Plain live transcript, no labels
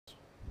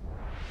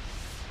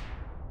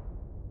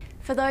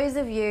For those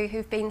of you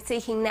who've been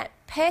seeking that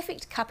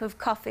perfect cup of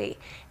coffee,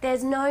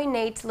 there's no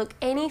need to look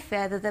any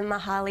further than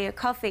Mahalia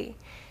Coffee,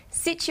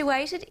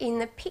 situated in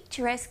the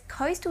picturesque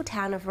coastal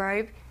town of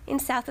Robe in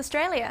South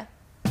Australia.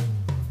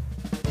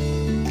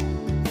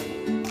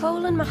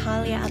 Paul and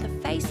Mahalia are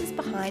the faces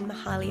behind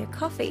Mahalia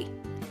Coffee.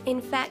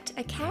 In fact,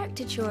 a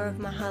caricature of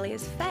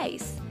Mahalia's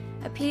face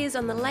appears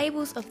on the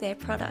labels of their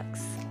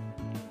products.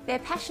 Their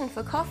passion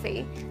for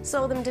coffee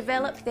saw them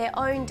develop their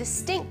own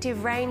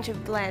distinctive range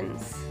of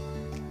blends.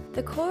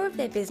 The core of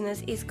their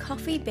business is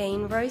coffee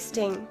bean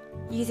roasting,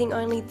 using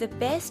only the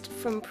best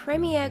from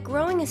premier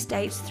growing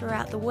estates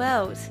throughout the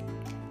world.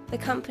 The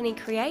company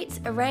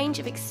creates a range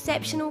of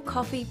exceptional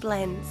coffee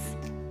blends.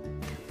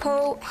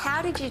 Paul,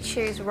 how did you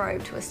choose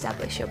Robe to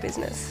establish your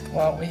business?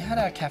 Well, we had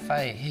our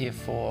cafe here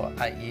for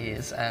 8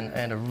 years and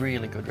earned a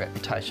really good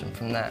reputation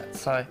from that.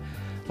 So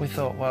we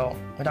thought, well,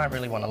 we don't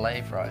really want to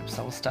leave Robe,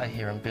 so we'll stay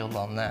here and build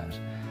on that.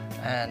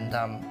 And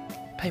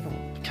people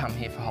come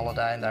here for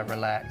holiday and they're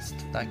relaxed,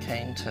 they're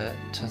keen to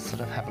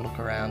sort of have a look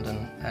around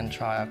and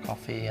try our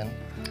coffee and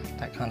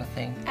that kind of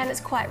thing. And it's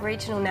quite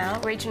regional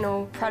now,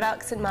 regional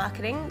products and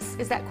marketing.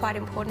 Is that quite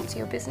important to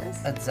your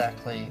business?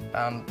 Exactly.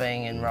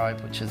 Being in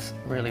Robe, which is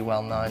really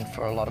well known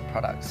for a lot of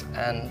products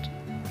and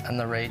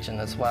the region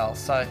as well.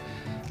 So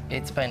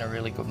it's been a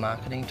really good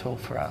marketing tool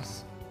for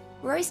us.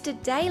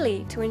 Roasted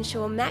daily to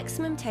ensure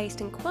maximum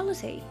taste and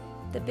quality,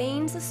 the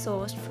beans are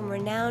sourced from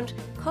renowned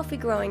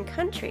coffee-growing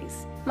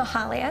countries.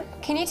 Mahalia,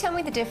 can you tell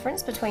me the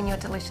difference between your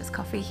delicious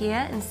coffee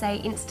here and, say,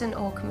 instant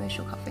or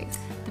commercial coffees?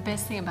 The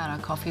best thing about our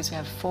coffee is we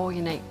have 4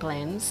 unique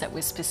blends that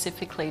we're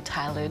specifically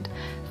tailored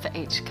for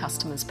each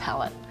customer's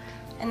palate.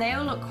 And they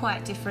all look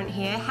quite different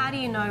here. How do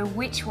you know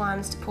which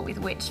ones to put with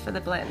which for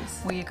the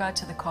blends? Well, you go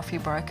to the coffee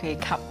broker, you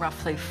cut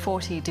roughly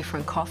 40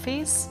 different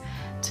coffees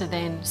to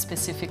then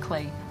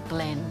specifically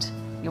blend.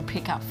 You'll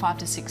pick up 5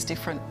 to 6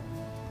 different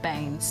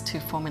beans to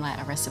formulate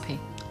a recipe.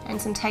 And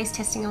some taste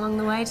testing along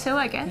the way too,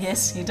 I guess?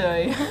 Yes, you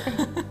do.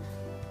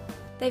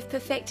 They've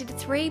perfected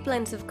 3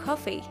 blends of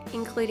coffee,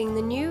 including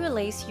the new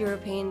release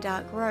European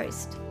Dark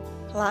Roast,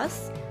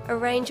 plus a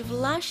range of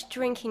lush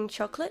drinking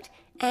chocolate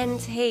and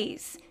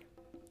teas.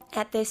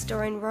 At their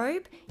store in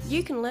Robe,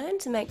 you can learn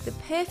to make the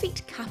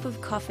perfect cup of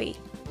coffee.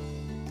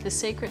 The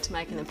secret to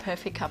making the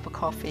perfect cup of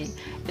coffee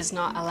is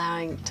not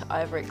allowing to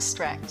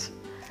over-extract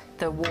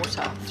the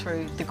water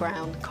through the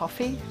ground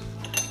coffee.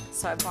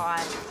 So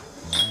by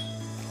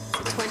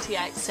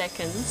 28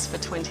 seconds for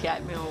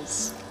 28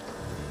 mils.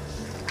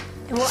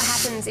 And what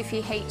happens if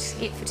you heat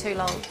it for too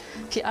long?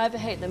 If you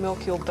overheat the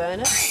milk, you'll burn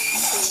it.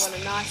 So you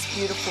want a nice,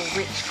 beautiful,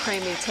 rich,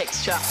 creamy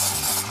texture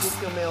with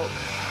your milk.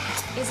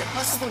 Is it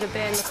possible to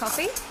burn the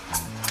coffee?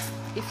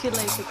 If you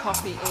leave the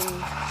coffee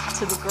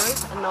into the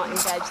group and not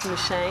engage the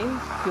machine,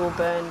 you'll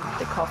burn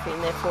the coffee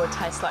and therefore it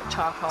tastes like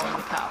charcoal in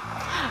the cup.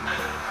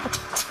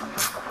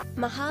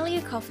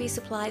 Mahalia Coffee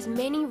supplies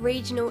many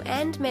regional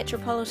and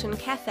metropolitan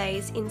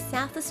cafes in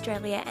South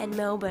Australia and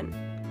Melbourne.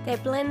 Their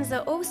blends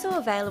are also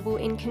available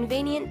in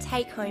convenient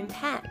take-home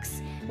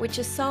packs, which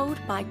are sold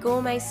by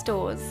gourmet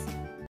stores.